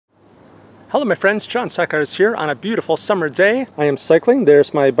Hello my friends, John Sakars here on a beautiful summer day. I am cycling,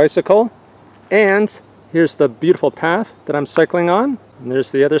 there's my bicycle, and here's the beautiful path that I'm cycling on, and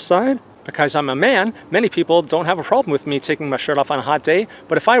there's the other side. Because I'm a man, many people don't have a problem with me taking my shirt off on a hot day,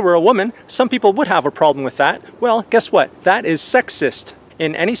 but if I were a woman, some people would have a problem with that. Well, guess what? That is sexist.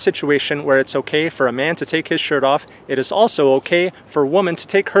 In any situation where it's okay for a man to take his shirt off, it is also okay for a woman to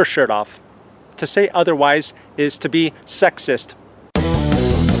take her shirt off. To say otherwise is to be sexist.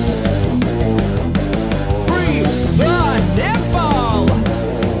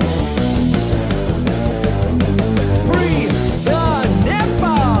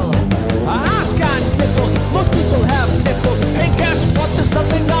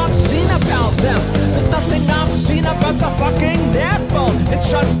 It's a fucking nipple. It's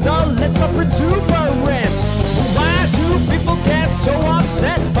just a little protuberance. Why do people get so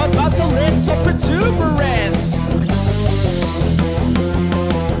upset about a little protuberance?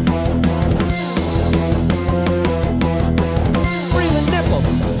 Free the nipple,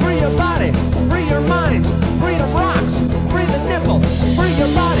 free your body, free your mind, freedom rocks. Free the nipple, free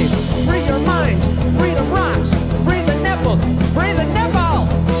your body, free your mind, freedom rocks. Free the nipple, free the nipple.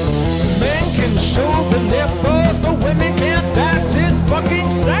 Men can show the nipples, but women can't. That is fucking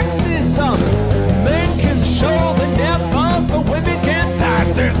sexism. Men can show the nipples, but women can't.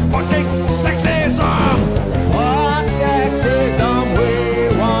 That is fucking sexism. Fuck sexism, we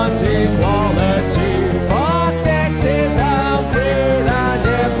want equality. Fuck sexism, free the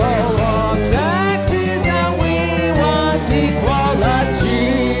nipple. Fuck sexism, we want equality.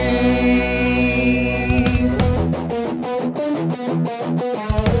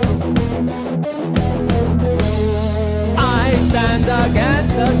 Stand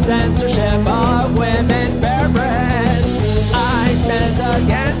against the censorship of women's bare breasts. I stand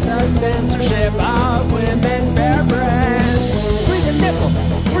against the censorship of women's bare breasts. Free the nipple,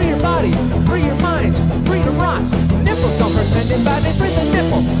 free your body, free your mind, freedom rocks. Nipples don't hurt anybody. Free the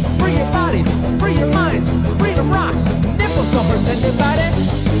nipple, free your body, free your mind, freedom rocks. Nipples don't hurt anybody.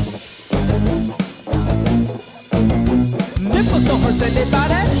 Nipples don't hurt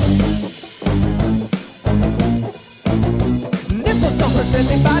anybody. Don't hurt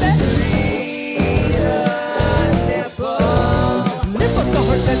anybody. Free the nipple. Nipples don't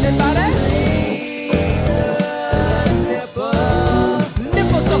hurt anybody. Free the nipple.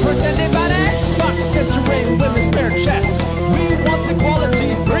 Nipples don't hurt anybody. Fuck censoring women's bare chests. We want equality.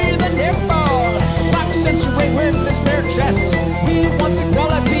 Free the nipple. Fuck censoring women's bare chests. We want equality.